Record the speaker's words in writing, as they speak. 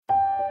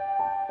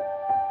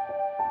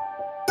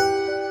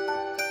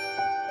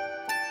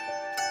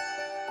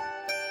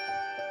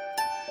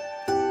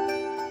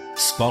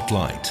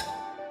Spotlight,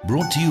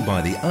 brought to you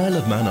by the Isle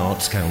of Man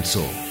Arts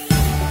Council.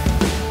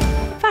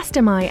 Fast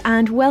am I,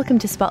 and welcome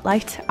to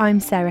Spotlight. I'm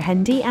Sarah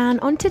Hendy, and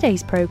on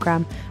today's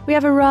programme we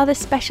have a rather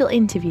special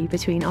interview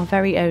between our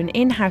very own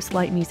in-house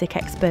light music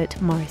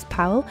expert Maurice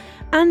Powell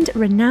and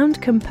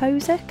renowned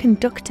composer,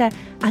 conductor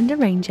and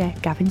arranger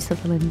Gavin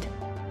Sutherland.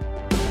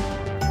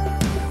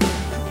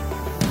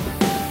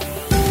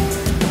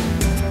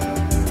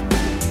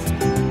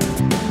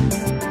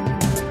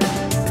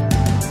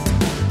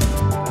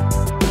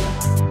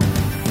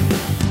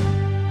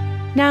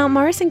 Now,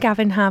 Maurice and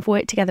Gavin have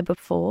worked together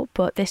before,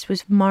 but this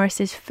was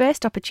Maurice's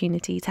first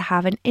opportunity to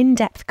have an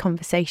in-depth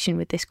conversation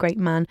with this great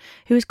man,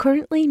 who is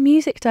currently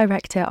music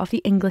director of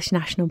the English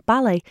National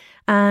Ballet.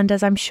 And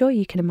as I'm sure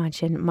you can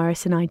imagine,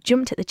 Maurice and I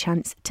jumped at the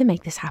chance to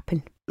make this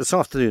happen. This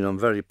afternoon, I'm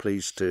very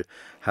pleased to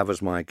have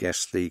as my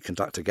guest the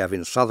conductor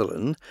Gavin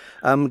Sutherland.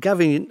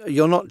 Gavin,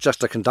 you're not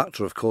just a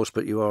conductor, of course,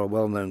 but you are a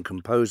well-known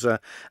composer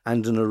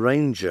and an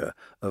arranger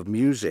of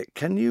music.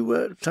 Can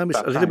you tell me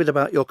a little bit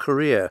about your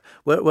career?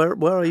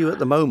 Where are you at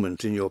the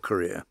moment in your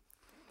career?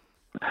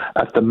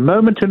 At the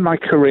moment in my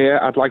career,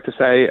 I'd like to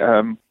say,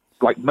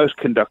 like most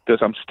conductors,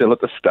 I'm still at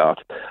the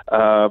start.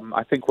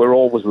 I think we're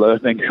always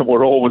learning and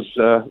we're always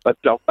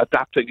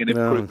adapting and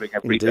improving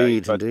every day.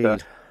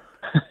 Indeed.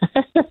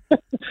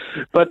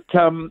 But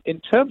in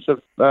terms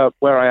of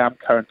where I am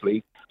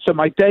currently, so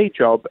my day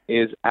job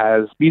is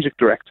as music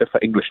director for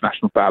English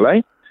National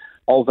Ballet,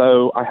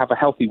 although I have a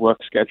healthy work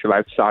schedule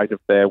outside of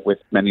there with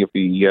many of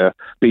the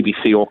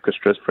BBC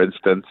orchestras, for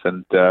instance,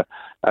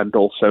 and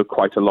also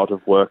quite a lot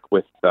of work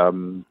with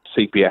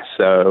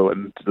CBSO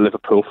and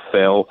Liverpool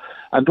Phil,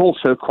 and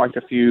also quite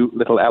a few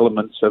little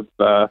elements of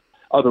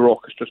other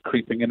orchestras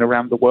creeping in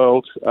around the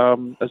world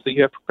as the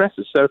year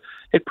progresses. So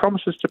it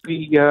promises to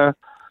be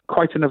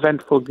quite an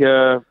eventful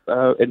year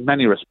in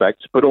many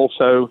respects, but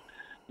also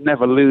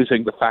never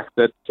losing the fact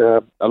that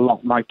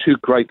my two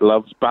great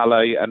loves,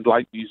 ballet and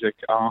light music,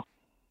 are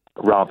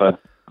rather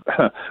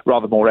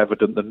more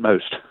evident than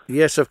most.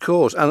 Yes, of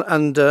course.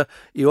 And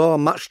you are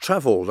much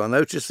travelled. I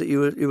noticed that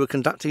you were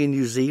conducting in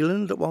New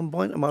Zealand at one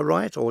point. Am I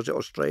right? Or was it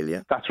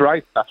Australia? That's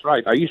right.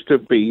 I used to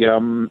be a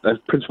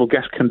principal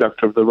guest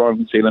conductor of the Royal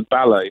New Zealand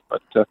Ballet,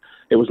 but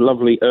it was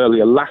lovely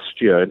earlier last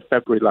year, in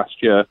February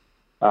last year.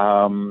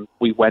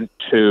 We went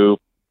to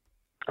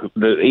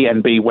the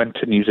ENB went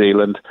to New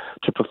Zealand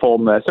to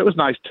perform there, so it was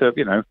nice to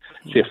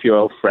see a few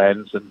old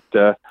friends and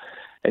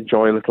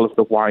enjoy a little of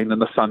the wine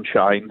and the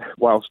sunshine.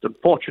 Whilst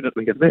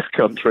unfortunately in this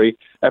country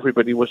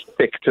everybody was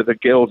thick to the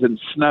gills in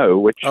snow,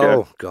 which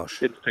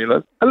did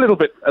feel a little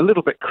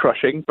bit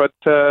crushing. But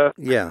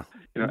yeah.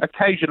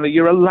 Occasionally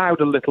you're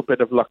allowed a little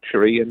bit of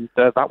luxury, and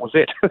that was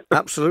it.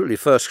 Absolutely,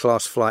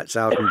 first-class flights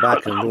out and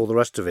back and all the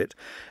rest of it.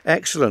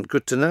 Excellent,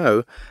 good to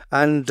know.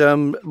 And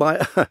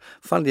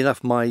funnily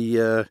enough,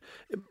 in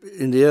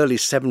the early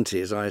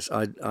 70s,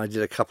 I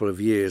did a couple of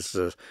years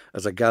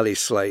as a galley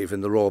slave in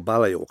the Royal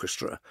Ballet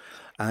Orchestra.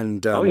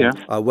 And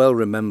I well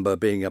remember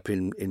being up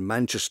in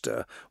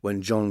Manchester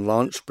when John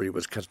Lansbury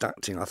was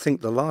conducting, I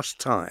think the last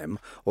time,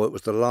 or it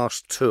was the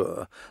last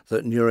tour,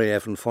 that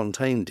Nureyev and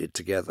Fontaine did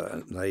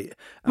together. They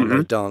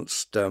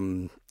danced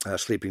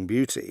Sleeping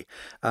Beauty.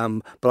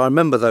 But I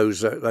remember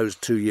those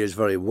 2 years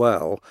very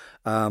well.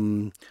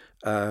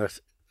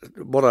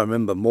 What I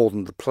remember more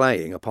than the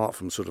playing, apart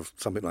from sort of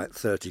something like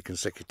 30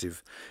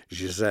 consecutive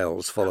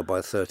Giselles, followed by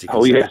 30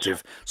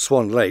 consecutive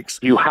Swan Lakes.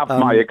 You have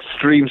my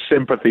extreme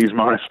sympathies,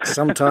 Maurice.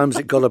 Sometimes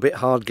it got a bit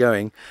hard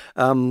going,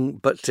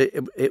 but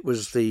it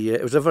was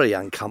a very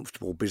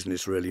uncomfortable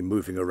business, really,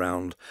 moving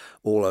around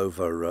all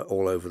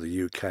over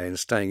the UK and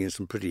staying in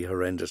some pretty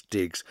horrendous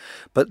digs.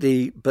 But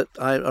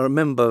I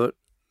remember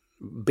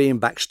being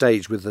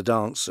backstage with the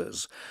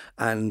dancers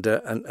and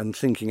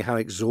thinking how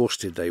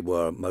exhausted they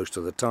were most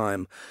of the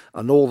time,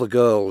 and all the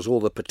girls,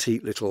 all the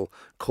petite little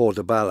corps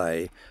de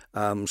ballet,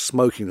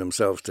 smoking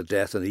themselves to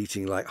death and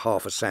eating like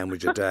half a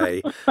sandwich a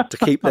day to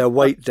keep their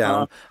weight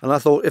down. And I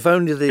thought, if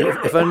only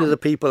the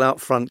people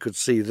out front could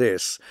see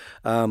this.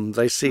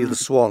 They see the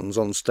swans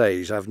on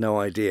stage. I have no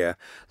idea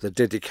the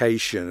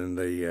dedication and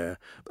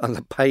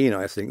the pain,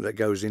 I think, that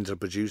goes into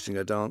producing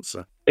a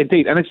dancer.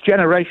 Indeed, and it's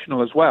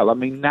generational as well. I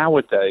mean,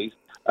 nowadays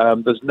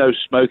there's no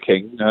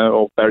smoking,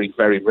 or very,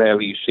 very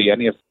rarely you see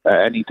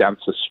any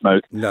dancers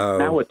smoke. No.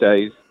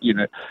 Nowadays,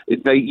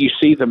 you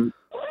see them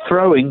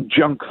throwing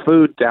junk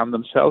food down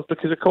themselves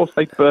because, of course,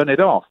 they burn it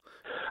off.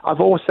 I've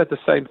always said the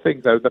same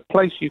thing, though. The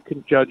place you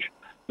can judge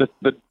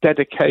the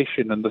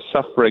dedication and the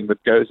suffering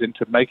that goes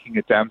into making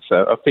a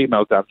dancer, a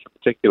female dancer in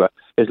particular,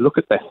 is look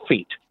at their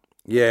feet.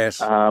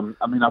 Yes. I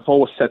mean, I've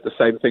always said the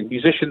same thing.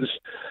 Musicians,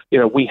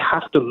 we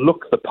have to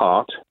look the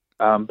part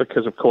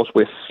because, of course,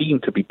 we're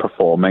seen to be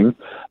performing.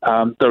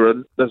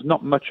 There's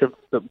not much of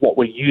what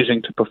we're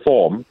using to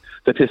perform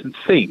that isn't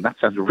seen. That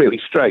sounds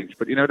really strange,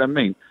 but you know what I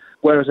mean?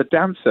 Whereas a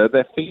dancer,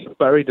 their feet are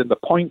buried in the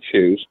point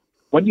shoes.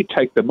 When you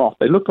take them off,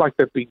 they look like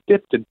they've been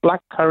dipped in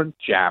blackcurrant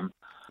jam.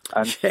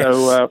 And yes.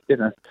 so,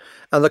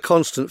 And the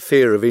constant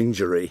fear of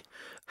injury.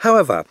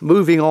 However,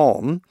 moving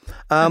on,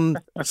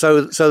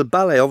 so the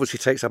ballet obviously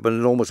takes up an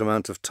enormous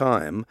amount of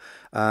time,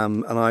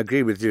 and I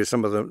agree with you.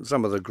 Some of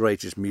the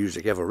greatest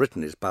music ever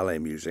written is ballet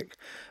music,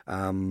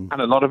 and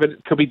a lot of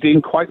it could be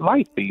deemed quite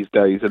light these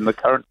days in the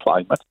current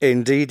climate.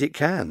 Indeed, it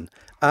can.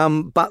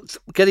 But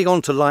getting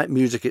on to light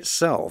music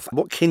itself,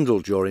 what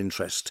kindled your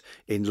interest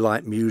in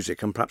light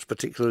music, and perhaps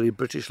particularly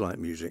British light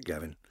music,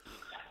 Gavin?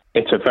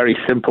 It's a very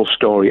simple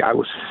story. I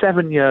was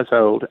 7 years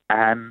old,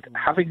 and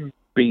having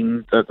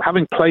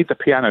played the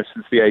piano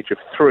since the age of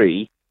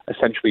 3,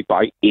 essentially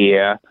by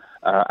ear,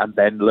 and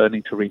then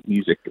learning to read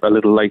music a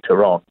little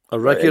later on. A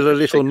regular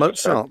little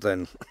Mozart,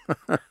 then.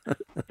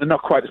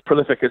 Not quite as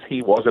prolific as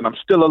he was, and I'm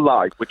still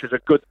alive, which is a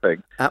good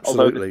thing.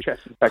 Absolutely.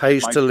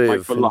 Pays to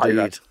live,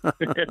 indeed.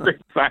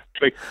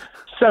 Exactly.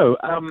 So,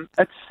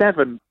 at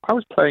 7, I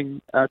was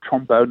playing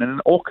trombone in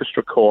an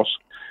orchestra course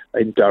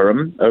in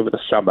Durham over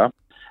the summer.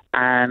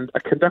 And a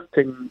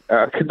conductor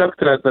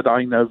that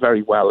I know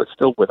very well is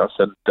still with us,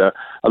 and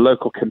a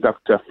local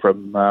conductor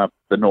from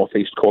the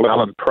northeast called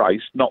Alan Price,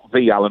 not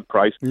the Alan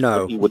Price.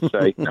 No, he would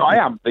say, "No, I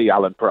am the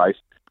Alan Price."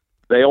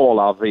 They all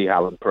are the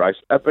Alan Price.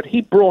 But he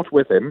brought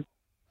with him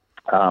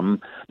the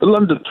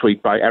London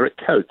Suite by Eric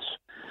Coates,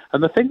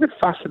 and the thing that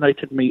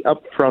fascinated me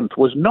up front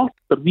was not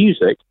the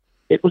music;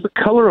 it was the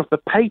colour of the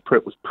paper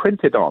it was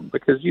printed on,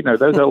 because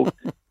those old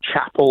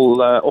chapel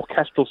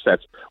orchestral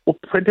sets were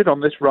printed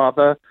on this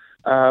rather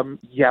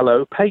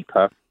yellow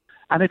paper,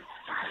 and it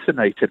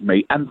fascinated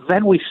me. And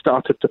then we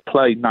started to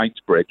play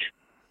Knightsbridge,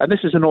 and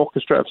this is an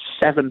orchestra of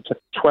 7 to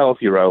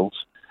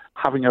 12-year-olds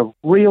having a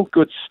real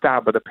good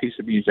stab at a piece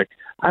of music,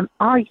 and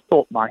I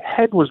thought my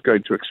head was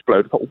going to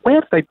explode. I thought, where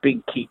have they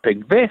been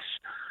keeping this?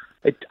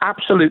 It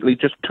absolutely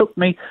just took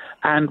me,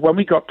 and when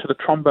we got to the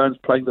trombones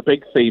playing the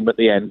big theme at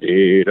the end,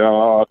 it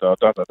was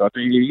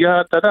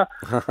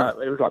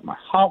like my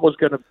heart was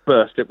going to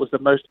burst. It was the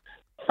most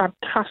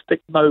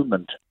fantastic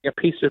moment, a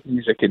piece of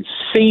music in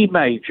C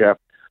major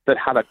that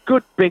had a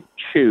good big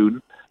tune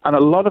and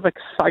a lot of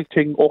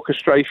exciting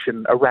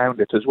orchestration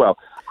around it as well.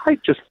 I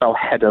just fell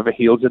head over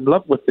heels in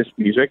love with this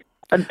music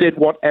and did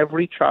what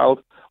every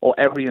child or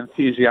every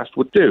enthusiast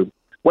would do.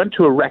 Went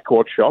to a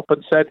record shop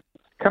and said,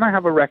 "Can I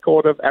have a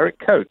record of Eric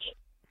Coates?"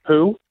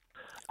 Who?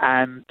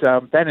 And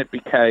then it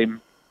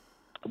became,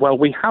 well,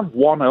 we have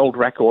one old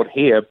record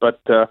here, but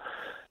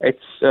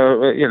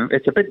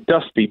it's a bit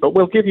dusty, but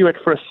we'll give you it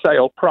for a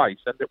sale price.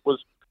 And it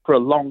was, for a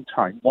long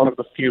time, one of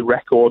the few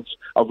records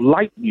of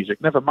light music,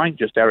 never mind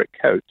just Eric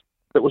Coates,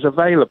 that was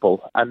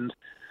available. And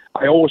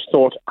I always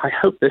thought, I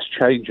hope this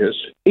changes.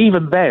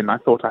 Even then, I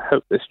thought, I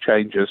hope this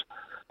changes,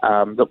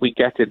 that we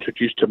get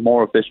introduced to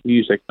more of this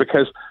music.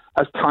 Because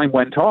as time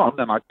went on,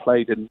 and I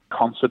played in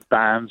concert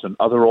bands and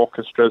other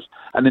orchestras,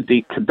 and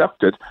indeed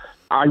conducted,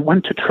 I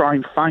went to try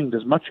and find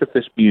as much of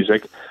this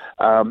music,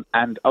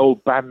 and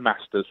old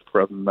bandmasters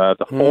from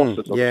the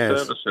Horses or the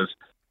Services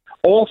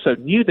also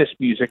knew this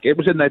music. It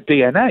was in their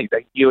DNA.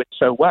 They knew it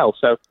so well.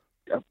 So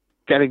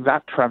getting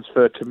that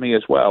transferred to me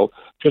as well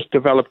just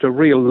developed a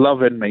real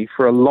love in me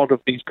for a lot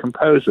of these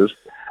composers.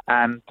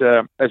 And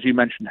as you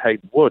mentioned,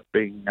 Hayden Wood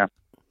being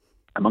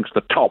amongst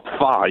the top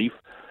 5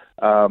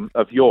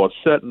 of yours,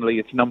 certainly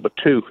it's number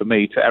 2 for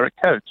me to Eric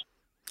Coates.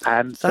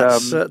 And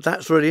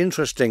that's really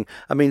interesting.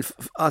 I mean,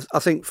 I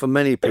think for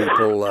many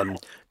people,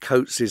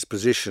 Coates'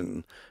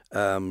 position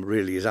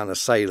really is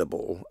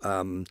unassailable.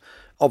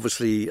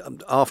 Obviously,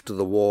 after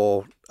the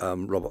war,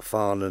 Robert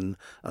Farnon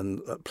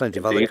and plenty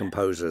of other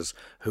composers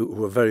who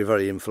were very,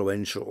 very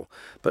influential.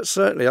 But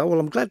certainly,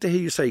 I'm glad to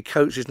hear you say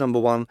Coates is number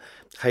 1,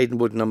 Hayden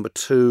Wood number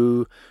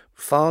 2,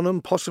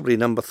 Farnham possibly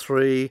number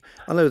 3.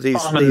 I know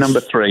these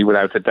number 3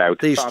 without a doubt.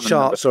 These Farnham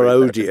charts are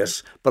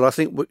odious, but I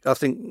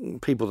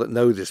think people that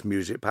know this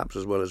music perhaps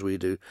as well as we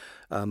do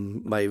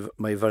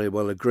may very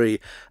well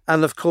agree.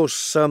 And of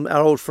course,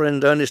 our old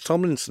friend Ernest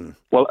Tomlinson.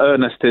 Well,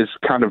 Ernest is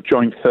kind of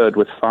joint third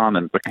with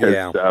Farnham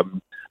because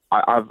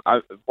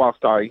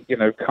whilst I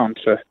can't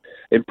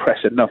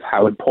impress enough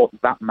how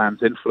important that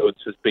man's influence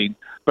has been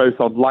both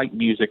on light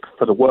music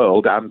for the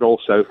world and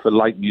also for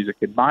light music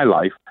in my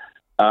life.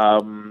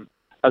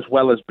 As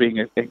well as being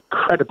an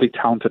incredibly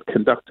talented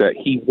conductor,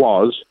 he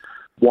was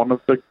one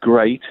of the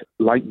great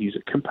light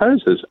music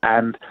composers.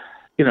 And,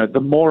 the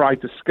more I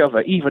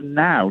discover, even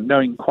now,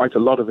 knowing quite a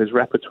lot of his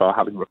repertoire,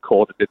 having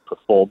recorded it,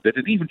 performed it,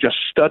 and even just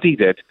studied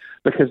it,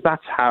 because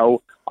that's how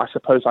I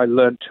suppose I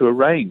learned to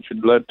arrange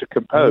and learned to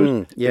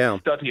compose,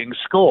 studying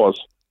scores.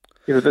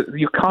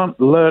 You can't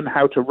learn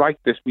how to write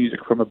this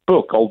music from a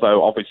book,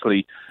 although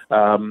obviously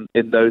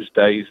in those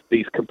days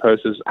these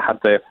composers had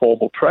their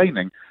formal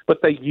training,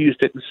 but they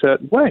used it in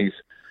certain ways.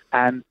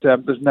 And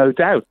there's no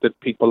doubt that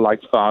people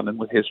like Farnham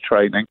with his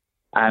training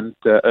and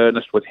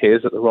Ernest with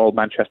his at the Royal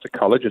Manchester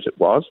College, as it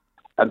was,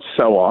 and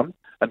so on,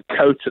 and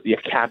Coates at the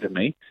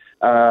Academy,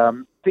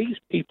 these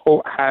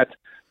people had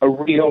a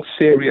real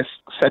serious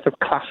set of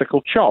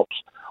classical chops,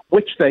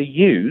 which they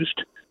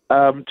used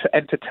to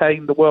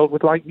entertain the world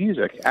with light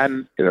music.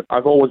 And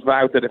I've always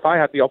vowed that if I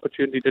had the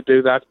opportunity to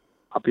do that,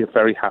 I'd be a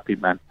very happy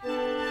man.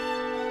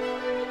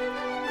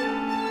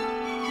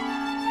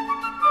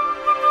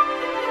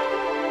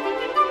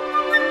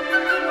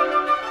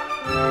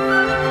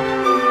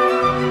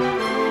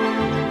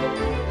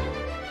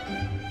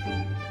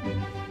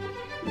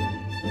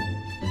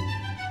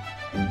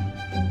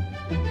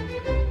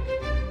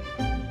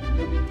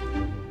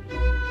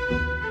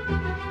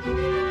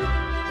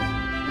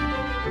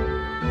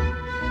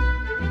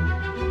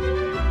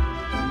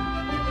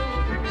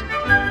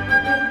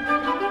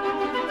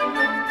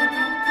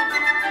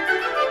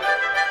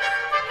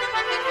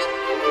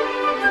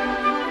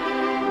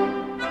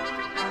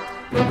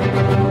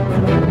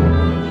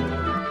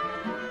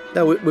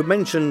 Now, we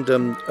mentioned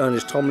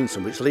Ernest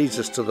Tomlinson, which leads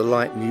us to the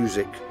Light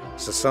Music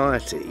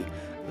Society.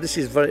 This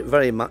is very,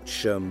 very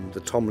much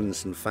the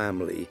Tomlinson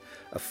family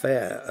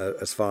affair,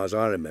 as far as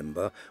I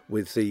remember,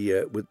 with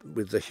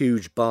the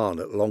huge barn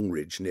at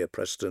Longridge near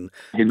Preston,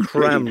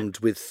 crammed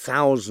with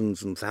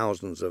thousands and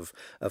thousands of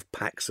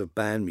packs of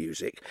band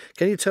music.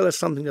 Can you tell us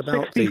something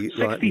about the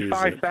Light Music?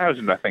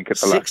 65,000, I think, at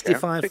the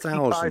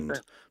 65,000.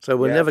 So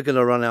we're never going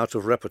to run out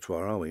of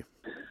repertoire, are we?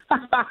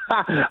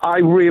 I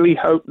really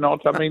hope not.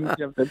 I mean,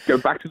 go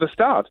back to the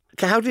start.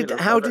 How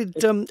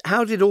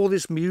did all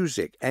this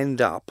music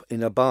end up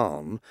in a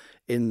barn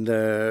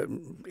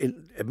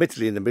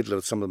admittedly in the middle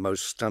of some of the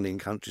most stunning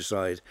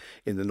countryside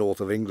in the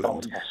north of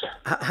England? Oh, yes.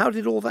 How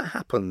did all that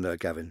happen,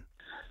 Gavin?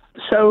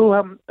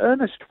 So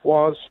Ernest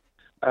was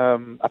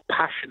a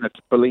passionate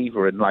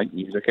believer in light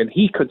music, and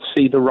he could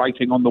see the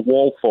writing on the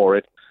wall for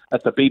it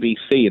at the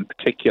BBC in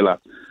particular.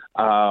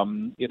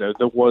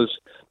 There was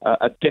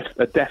a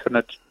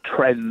definite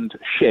trend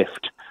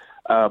shift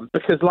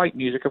because light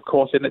music, of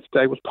course, in its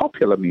day was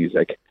popular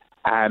music.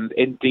 And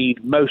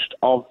indeed, most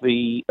of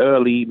the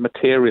early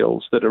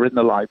materials that are in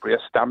the library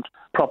are stamped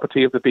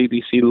property of the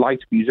BBC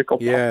Light Music or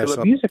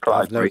Popular Music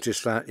Library. I've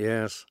noticed that,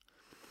 yes.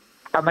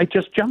 And they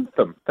just jumped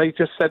them. They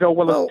just said,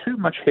 there's too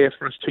much here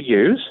for us to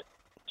use,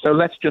 so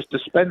let's just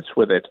dispense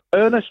with it.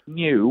 Ernest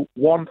knew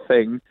one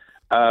thing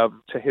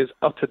to his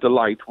utter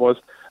delight was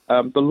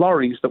the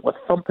lorries that were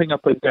thumping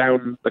up and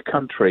down the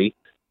country.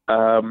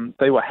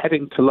 They were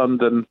heading to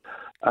London.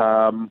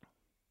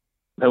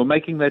 They were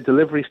making their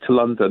deliveries to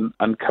London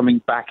and coming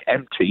back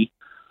empty.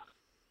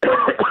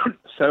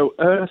 So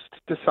Ernest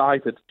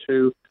decided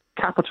to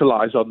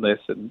capitalise on this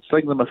and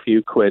sling them a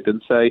few quid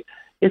and say,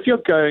 if you're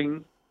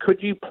going,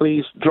 could you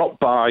please drop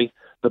by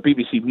the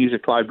BBC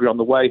Music Library on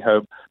the way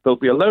home? There'll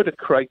be a load of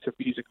crates of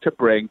music to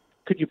bring.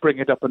 Could you bring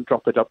it up and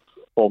drop it up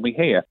for me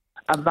here?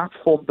 And that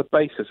formed the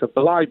basis of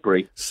the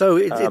library. So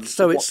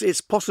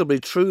it's possibly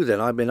true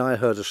then. I mean, I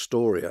heard a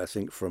story, I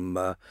think,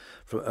 from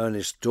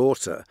Ernest's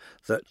daughter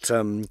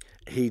that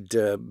he'd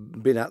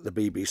been at the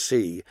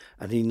BBC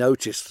and he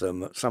noticed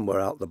them somewhere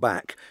out the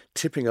back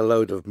tipping a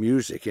load of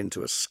music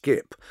into a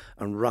skip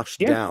and rushed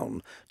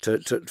down to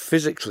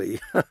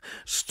physically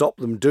stop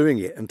them doing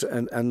it,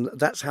 and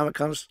that's how it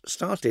kind of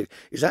started.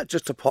 Is that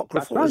just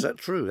apocryphal? Right. Is that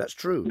true? That's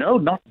true. No,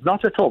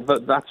 not at all.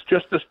 That's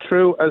just as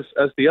true as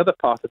the other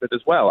part of it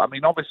as well. I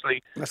mean,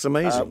 obviously, that's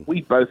amazing.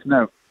 We both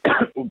know,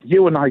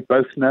 you and I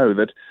both know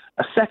that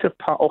a set of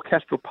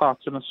orchestral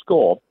parts in a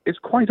score is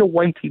quite a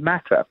weighty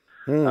matter.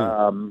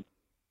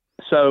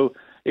 So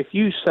if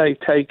you say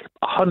take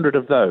 100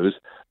 of those,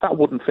 that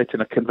wouldn't fit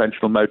in a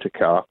conventional motor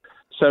car.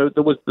 So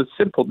there was the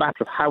simple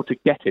matter of how to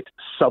get it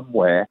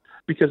somewhere,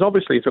 because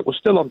obviously if it was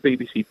still on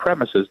BBC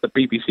premises, the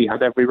BBC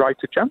had every right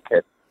to junk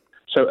it.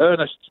 So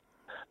Ernest's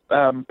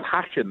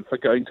passion for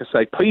going to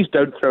say, please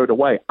don't throw it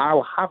away,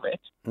 I'll have it.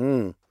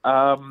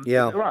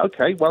 Right,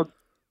 okay, well,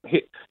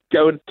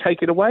 go and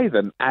take it away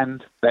then.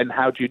 And then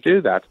how do you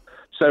do that?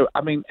 So,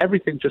 I mean,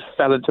 everything just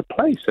fell into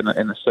place in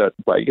a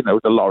certain way,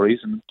 the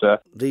lorries and...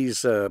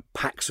 These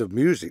packs of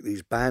music,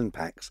 these band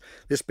packs,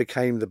 this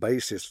became the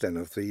basis then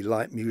of the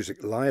Light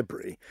Music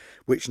Library,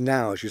 which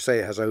now, as you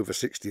say, has over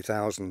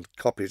 60,000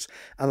 copies.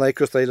 And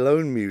because they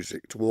loan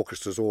music to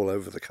orchestras all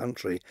over the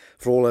country,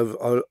 for all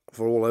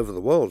over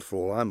the world, for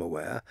all I'm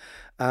aware.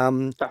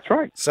 That's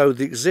right. So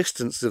the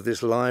existence of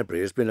this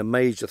library has been a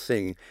major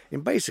thing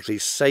in basically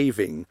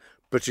saving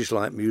British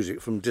light music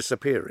from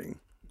disappearing.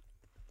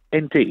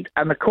 Indeed.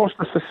 And of course,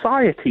 the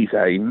Society's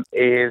aim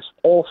is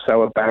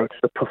also about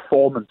the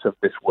performance of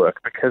this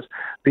work, because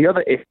the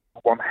other issue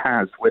one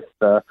has with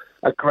a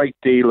great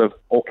deal of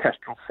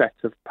orchestral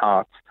sets of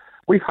parts,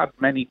 we've had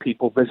many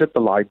people visit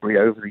the library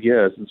over the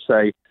years and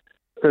say,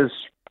 there's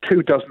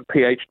 24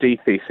 PhD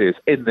theses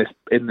in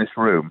this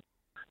room,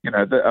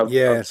 of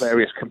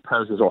various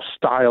composers or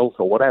styles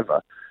or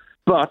whatever.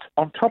 But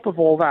on top of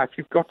all that,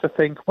 you've got to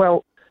think,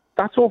 well,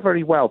 that's all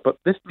very well, but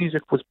this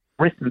music was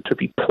written to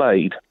be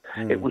played.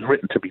 It was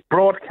written to be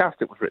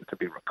broadcast, it was written to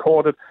be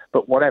recorded,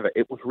 but whatever,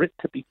 it was written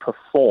to be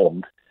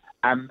performed.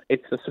 And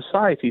it's the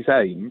Society's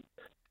aim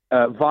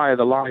via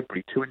the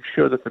library to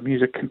ensure that the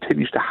music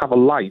continues to have a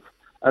life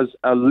as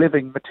a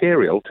living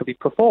material to be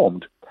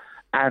performed.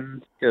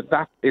 And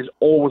that is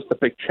always the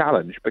big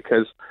challenge,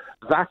 because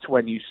that's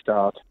when you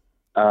start.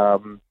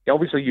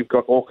 Obviously, you've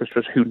got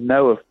orchestras who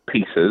know of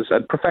pieces,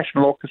 and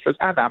professional orchestras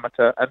and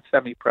amateur and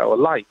semi-pro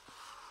alike.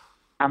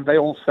 And they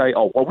all say,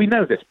 oh, well, we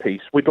know this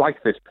piece, we'd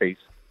like this piece.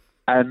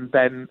 And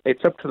then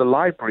it's up to the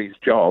library's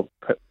job,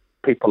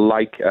 people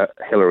like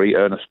Hilary,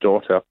 Ernest's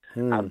daughter,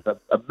 and the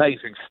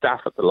amazing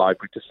staff at the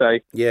library to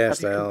say, yes,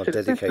 they are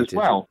dedicated. This as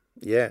well?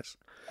 Yes.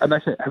 And they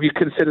say, have you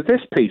considered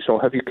this piece,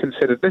 or have you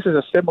considered this is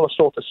a similar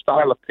sort of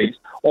style of piece,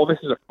 or this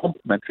is a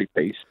complementary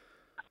piece?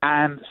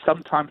 And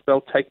sometimes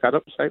they'll take that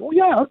up and say, oh,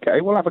 yeah,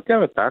 okay, we'll have a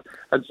go at that.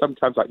 And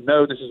sometimes like,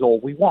 no, this is all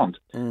we want.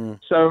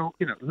 So,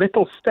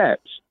 little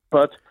steps,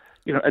 but...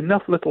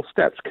 enough little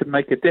steps can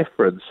make a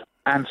difference.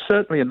 And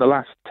certainly in the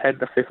last 10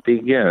 to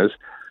 15 years,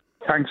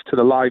 thanks to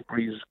the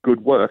library's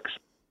good works,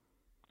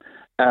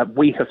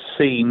 we have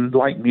seen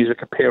light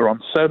music appear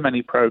on so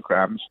many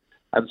programs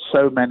and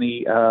so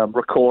many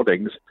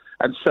recordings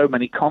and so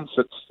many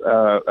concerts,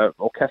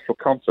 orchestral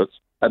concerts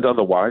and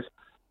otherwise.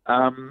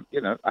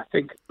 I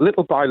think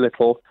little by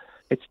little,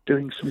 it's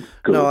doing some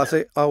good. No, I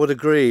think I would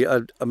agree.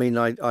 I mean,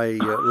 I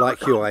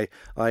like you. I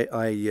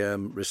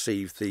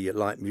received the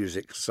Light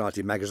Music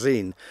Society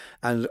magazine,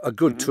 and a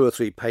good 2 or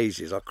 3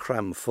 pages are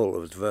crammed full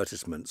of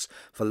advertisements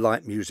for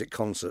light music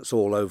concerts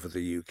all over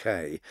the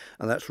UK,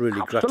 and that's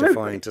really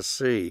gratifying to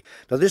see.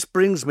 Now, this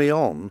brings me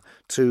on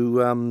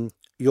to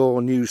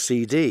your new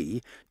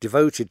CD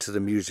devoted to the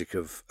music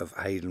of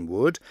Haydn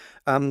Wood.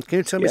 Can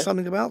you tell me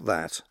something about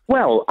that?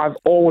 Well, I've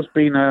always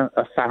been a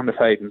fan of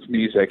Haydn's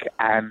music,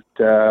 and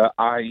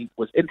I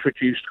was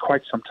introduced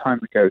quite some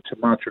time ago to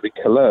Marjorie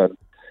Killern,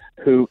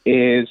 who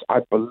is,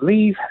 I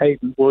believe,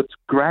 Haydn Wood's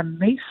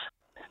grandniece.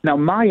 Now,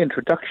 my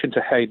introduction to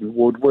Haydn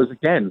Wood was,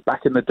 again,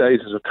 back in the days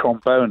as a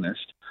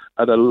trombonist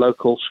at a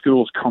local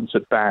school's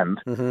concert band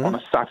on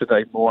a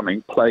Saturday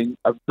morning, playing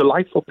a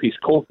delightful piece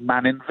called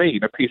Man in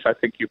Veen, a piece I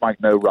think you might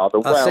know rather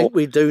well. I think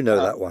we do know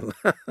that one.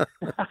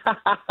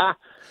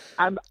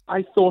 And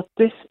I thought,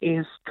 this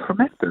is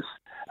tremendous.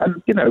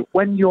 And,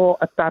 when you're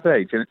at that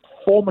age, and it's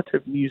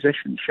formative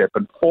musicianship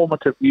and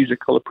formative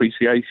musical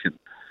appreciation,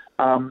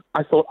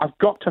 I thought, I've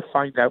got to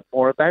find out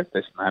more about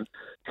this man,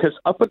 because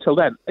up until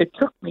then, it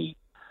took me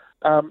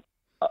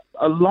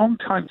a long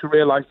time to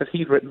realise that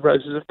he'd written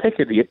Roses of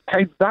Picardy. It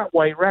came that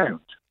way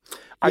round.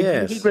 I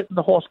knew he'd written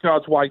The Horse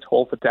Guards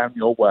Whitehall for Down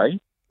Your Way.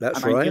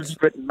 That's and right. I knew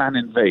he'd written Man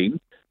in Vain.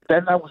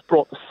 Then I was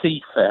brought The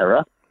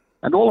Seafarer,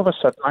 and all of a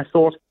sudden I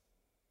thought,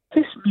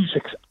 this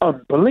music's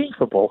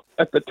unbelievable.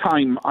 At the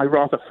time, I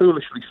rather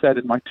foolishly said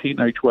in my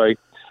teenage way,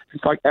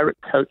 it's like Eric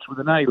Coates with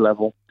an A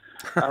level.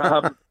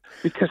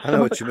 Because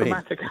some of the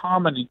chromatic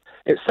harmonies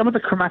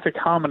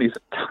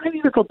are a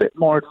tiny little bit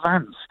more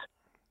advanced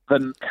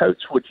than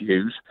Coates would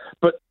use,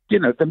 but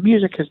the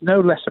music is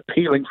no less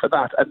appealing for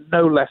that and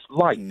no less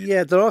light.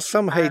 Yeah, there are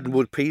some Haydn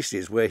Wood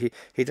pieces where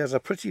he does a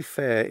pretty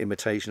fair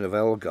imitation of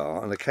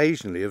Elgar and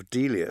occasionally of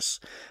Delius,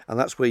 and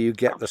that's where you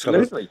get the sort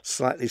of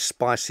slightly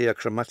spicier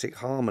chromatic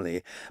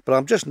harmony. But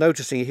I'm just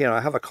noticing here,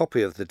 I have a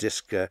copy of the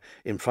disc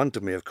in front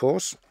of me, of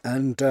course,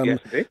 and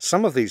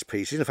some of these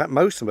pieces, in fact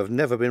most of them, have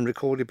never been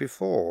recorded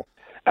before.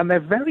 And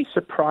they're very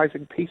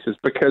surprising pieces,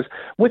 because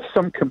with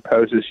some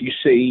composers you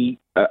see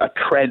a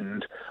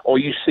trend or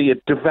you see a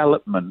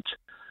development.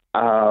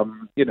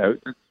 There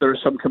are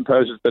some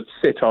composers that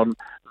sit on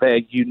their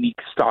unique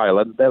style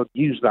and they'll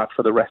use that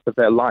for the rest of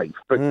their life,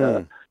 but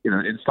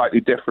in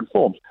slightly different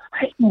forms.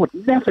 Haydn Wood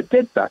never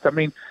did that. I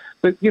mean,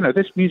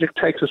 this music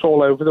takes us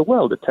all over the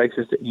world. It takes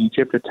us to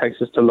Egypt. It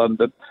takes us to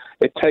London.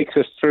 It takes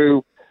us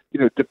through,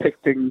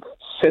 depicting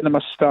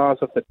cinema stars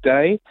of the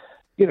day.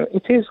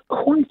 It is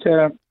quite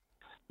a...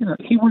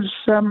 he was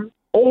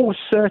always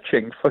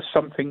searching for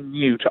something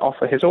new to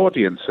offer his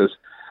audiences,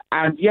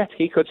 and yet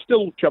he could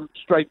still jump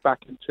straight back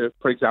into,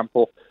 for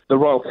example, the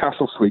Royal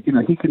Castle Suite.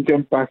 He can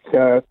jump back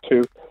to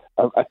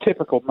a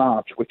typical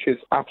march, which is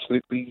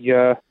absolutely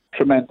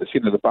tremendous.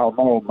 The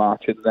Balmoral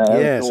March in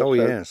there. Yes,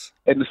 yes.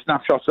 In the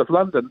Snapshots of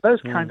London,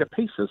 those kind of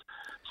pieces.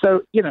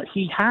 So,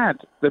 he had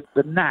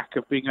the knack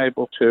of being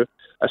able to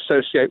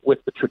associate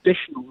with the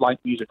traditional light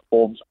music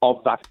forms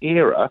of that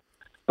era,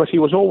 but he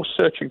was always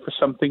searching for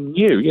something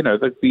new.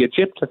 The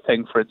Egypta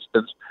thing, for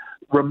instance,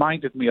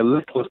 reminded me a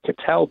little of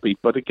Ketelby,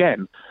 but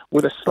again,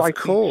 with a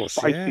slightly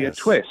spicier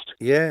twist.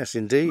 Yes,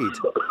 indeed.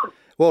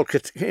 Well,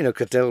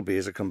 Ketelby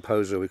is a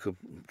composer we could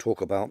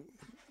talk about.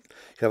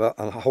 Have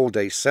a whole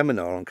day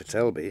seminar on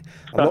Ketelby.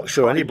 I'm not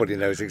sure anybody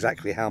knows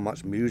exactly how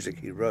much music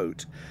he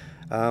wrote.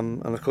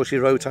 And of course, he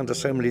wrote under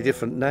so many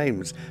different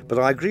names. But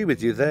I agree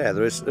with you there.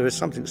 There is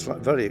something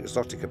very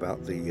exotic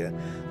about the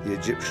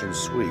Egyptian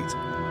suite.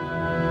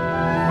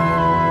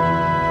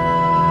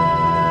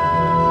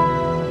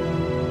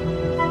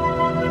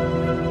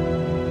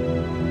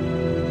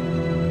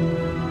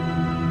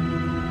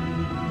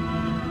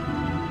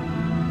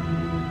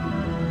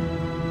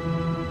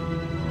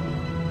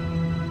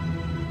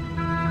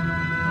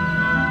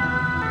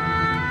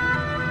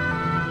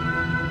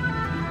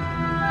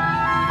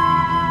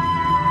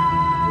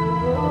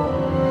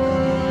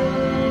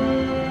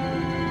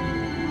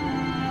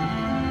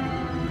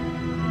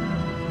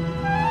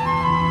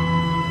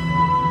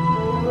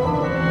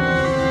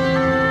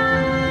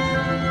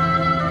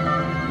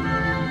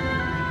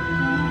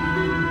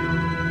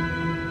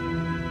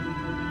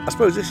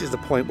 I suppose this is the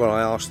point where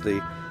I ask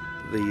the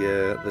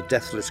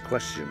deathless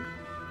question.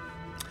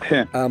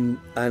 And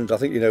I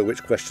think you know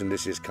which question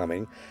this is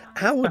coming.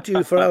 How would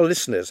you, for our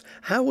listeners,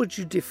 how would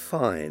you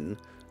define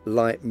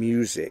light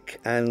music?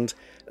 And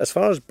as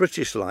far as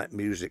British light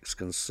music's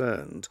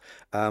concerned,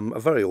 a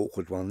very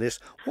awkward one this,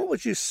 what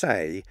would you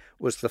say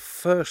was the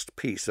first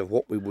piece of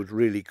what we would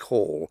really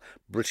call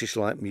British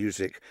light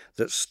music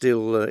that's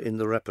still in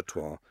the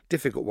repertoire?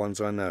 Difficult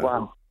ones, I know.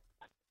 Wow.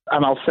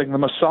 And I'll sing the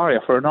Messiah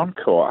for an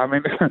encore. I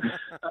mean,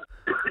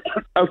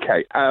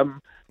 okay.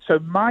 So So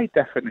my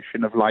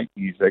definition of light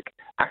music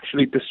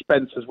actually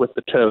dispenses with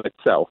the term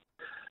itself.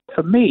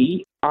 For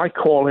me, I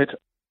call it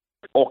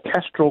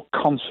orchestral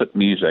concert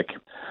music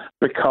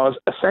because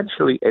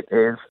essentially it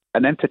is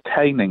an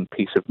entertaining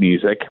piece of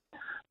music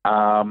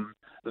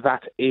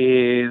that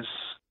is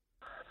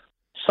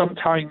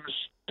sometimes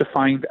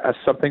defined as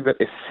something that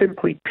is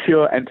simply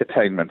pure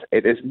entertainment.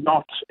 It is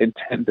not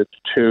intended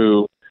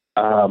to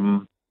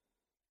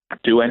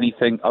do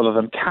anything other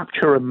than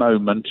capture a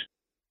moment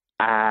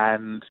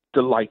and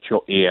delight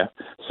your ear.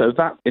 So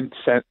that in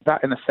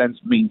a sense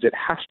means it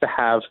has to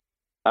have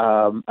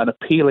an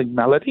appealing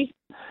melody.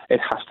 It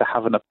has to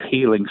have an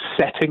appealing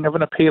setting of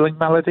an appealing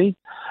melody,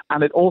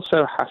 and it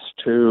also has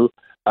to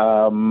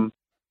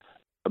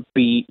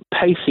be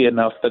pacey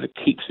enough that it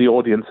keeps the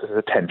audience's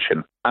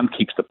attention and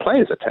keeps the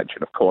player's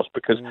attention, of course,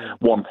 because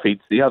one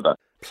feeds the other.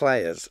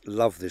 Players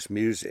love this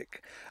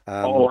music.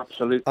 Oh,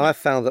 absolutely. I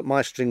found that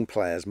my string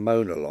players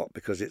moan a lot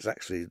because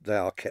they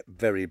are kept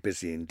very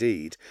busy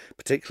indeed,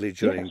 particularly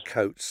during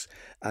Coates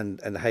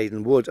and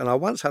Hayden Wood. And I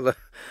once had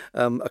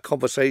a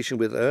conversation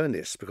with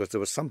Ernest because there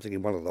was something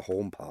in one of the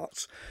horn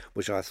parts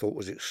which I thought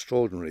was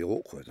extraordinarily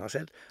awkward. And I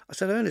said,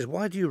 Ernest,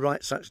 why do you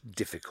write such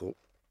difficult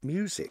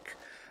music?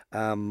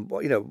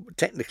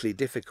 Technically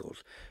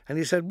difficult. And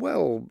he said,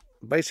 well,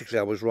 basically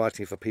I was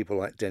writing for people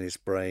like Dennis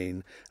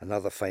Brain and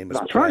other famous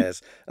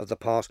players of the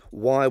past.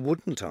 Why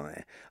wouldn't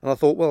I? And I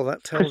thought, well,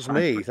 that tells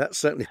me, that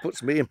certainly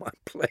puts me in my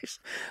place.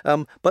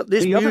 But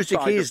this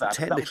music is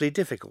technically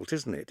difficult,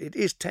 isn't it? It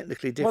is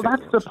technically difficult. Well,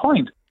 that's the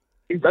point.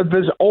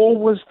 There's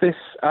always this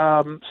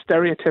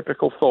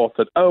stereotypical thought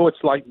that,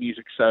 it's light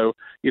music, so,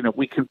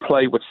 we can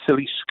play with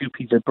silly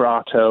scoopy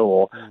vibrato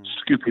or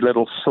scoopy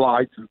little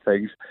slides and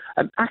things.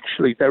 And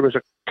actually, there is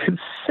a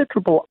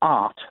considerable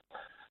art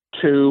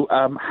to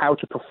how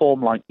to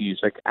perform light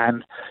music.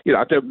 And,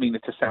 I don't mean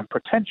it to sound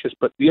pretentious,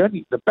 but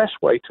the best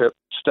way to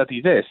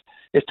study this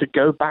is to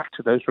go back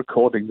to those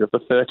recordings of the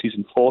 30s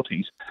and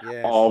 40s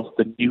of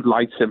the New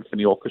Light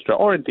Symphony Orchestra,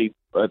 or indeed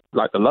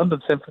like the London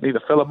Symphony, the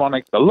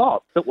Philharmonic, the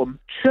lot that were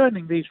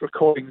churning these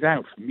recordings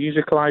out for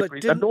music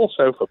libraries and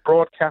also for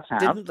broadcast.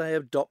 Didn't they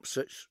adopt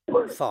such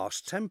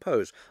fast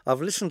tempos?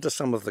 I've listened to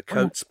some of the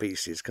Coates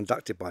pieces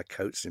conducted by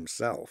Coates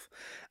himself,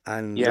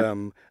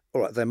 and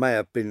all right,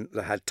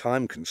 they had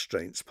time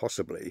constraints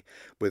possibly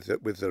with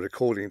the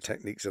recording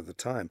techniques of the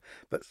time,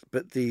 but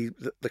the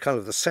kind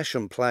of the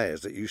session players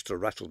that used to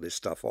rattle this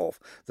stuff off,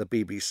 the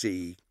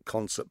BBC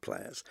concert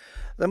players,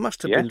 they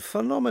must have been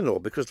phenomenal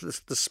because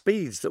the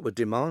speeds that were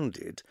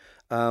demanded,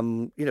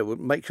 would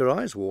make your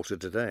eyes water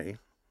today.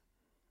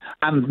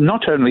 And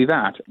not only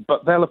that,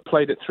 but they'll have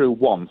played it through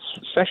once.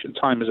 Session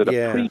time is at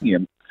a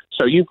premium,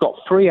 so you've got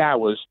 3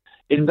 hours.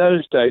 In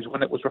those days,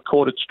 when it was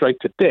recorded straight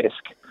to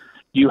disc,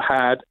 you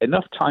had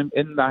enough time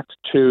in that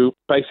to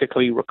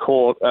basically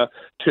record,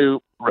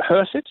 to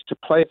rehearse it, to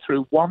play it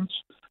through once,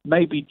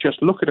 maybe just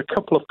look at a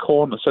couple of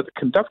corners. So the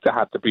conductor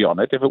had to be on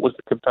it. If it was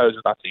the composer,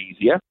 that's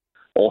easier,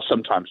 or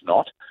sometimes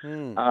not.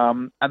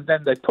 And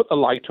then they put the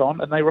light on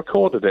and they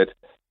recorded it.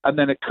 And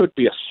then it could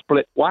be a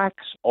split wax,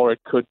 or it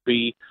could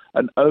be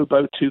an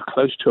oboe too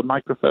close to a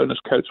microphone, as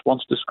Coates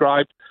once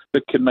described,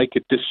 that can make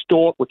it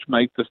distort, which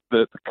made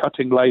the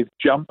cutting lathe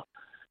jump.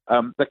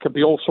 There can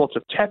be all sorts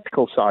of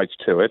technical sides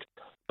to it.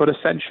 But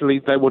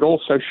essentially, they would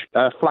also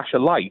flash a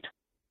light.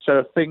 So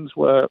if things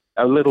were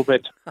a little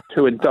bit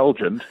too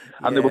indulgent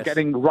and they were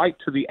getting right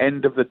to the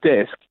end of the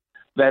disc,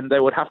 then they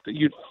would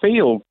you'd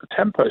feel the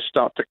tempo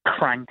start to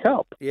crank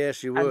up.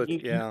 Yes, you would,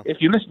 If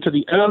you listen to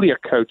the earlier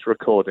Coates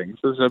recordings,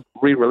 there's a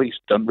re-release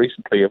done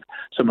recently of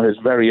some of his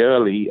very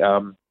early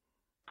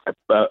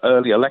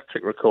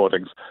electric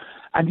recordings,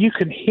 and you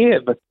can hear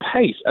the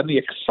pace and the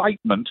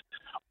excitement,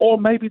 or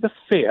maybe the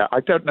fear. I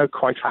don't know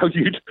quite how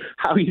you'd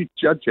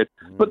judge it.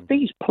 But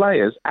these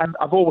players, and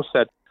I've always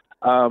said,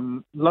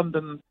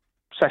 London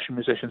session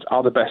musicians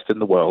are the best in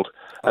the world,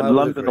 and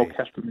London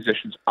orchestral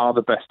musicians are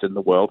the best in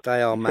the world.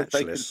 They are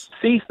matchless.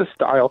 They can seize the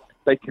style,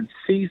 they can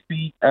seize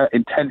the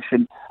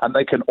intention, and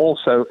they can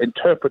also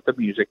interpret the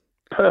music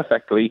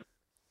perfectly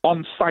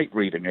on sight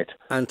reading it.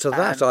 And to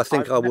that, I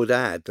think I would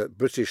add that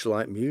British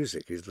light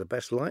music is the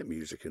best light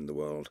music in the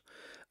world.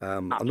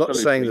 I'm not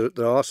saying that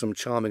there are some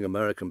charming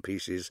American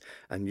pieces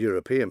and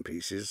European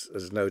pieces,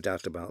 there's no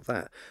doubt about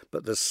that,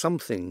 but there's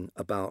something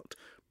about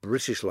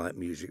British light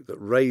music that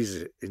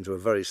raises it into a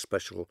very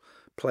special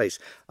place.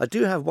 I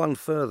do have one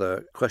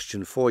further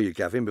question for you,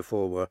 Gavin,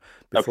 before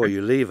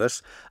you leave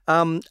us.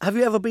 Have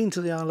you ever been to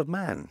the Isle of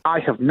Man?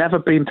 I have never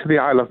been to the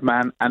Isle of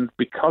Man, and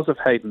because of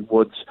Hayden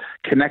Wood's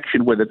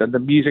connection with it and the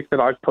music that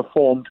I've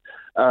performed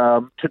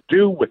to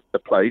do with the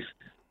place,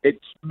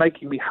 it's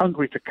making me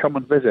hungry to come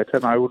and visit,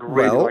 and I would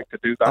really like to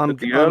do that at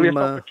the earliest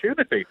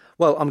opportunity.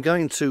 Well, I'm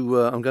going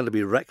to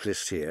be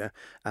reckless here,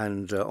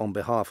 and on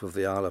behalf of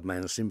the Isle of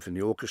Man Symphony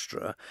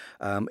Orchestra,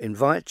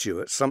 invite you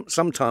at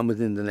sometime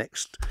within the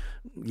next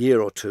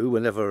year or two,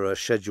 whenever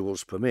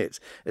schedules permit,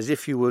 as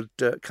if you would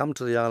come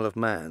to the Isle of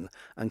Man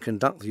and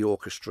conduct the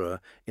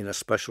orchestra in a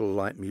special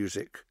light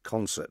music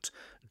concert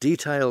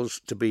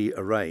Details to be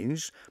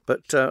arranged,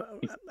 but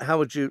how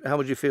would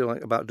you feel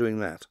about doing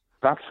that?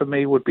 That for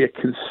me would be a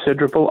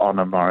considerable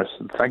honour, Maurice,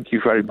 and thank you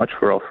very much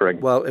for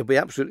offering. Well, it'd be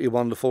absolutely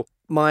wonderful.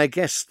 My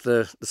guest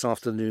this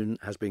afternoon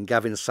has been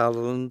Gavin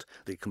Sutherland,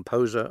 the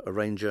composer,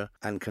 arranger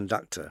and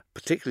conductor,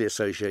 particularly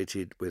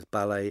associated with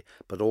ballet,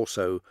 but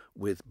also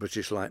with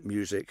British Light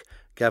Music.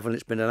 Gavin,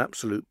 it's been an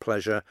absolute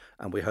pleasure,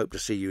 and we hope to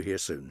see you here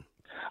soon.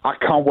 I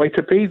can't wait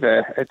to be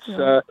there.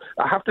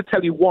 I have to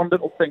tell you one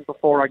little thing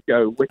before I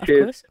go, which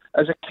is,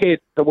 as a kid,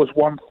 there was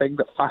one thing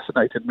that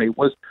fascinated me,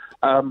 was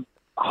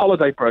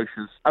holiday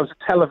brochures. I was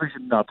a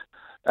television nut,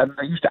 and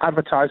they used to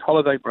advertise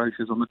holiday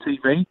brochures on the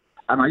TV,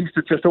 and I used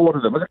to just order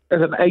them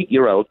as an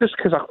 8-year-old, just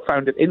because I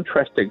found it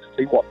interesting to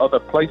see what other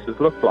places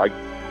looked like.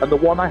 And the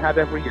one I had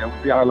every year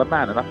was the Isle of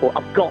Man, and I thought,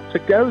 I've got to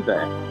go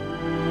there.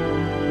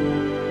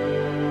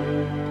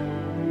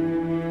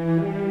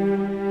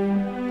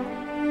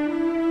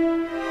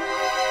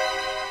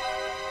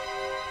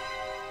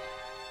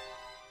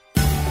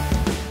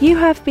 You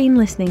have been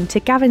listening to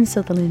Gavin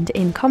Sutherland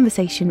in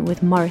conversation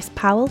with Maurice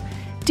Powell.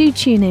 Do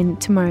tune in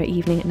tomorrow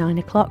evening at 9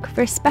 o'clock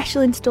for a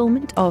special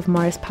instalment of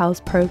Maurice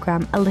Powell's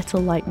programme A Little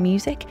Light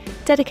Music,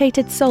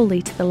 dedicated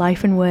solely to the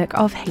life and work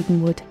of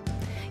Haydn Wood.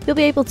 You'll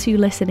be able to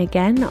listen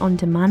again on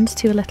demand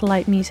to A Little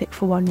Light Music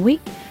for 1 week,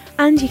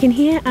 and you can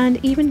hear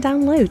and even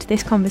download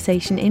this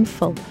conversation in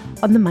full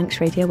on the Manx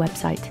Radio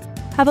website.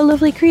 Have a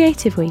lovely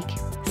creative week.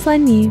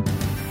 Slán you.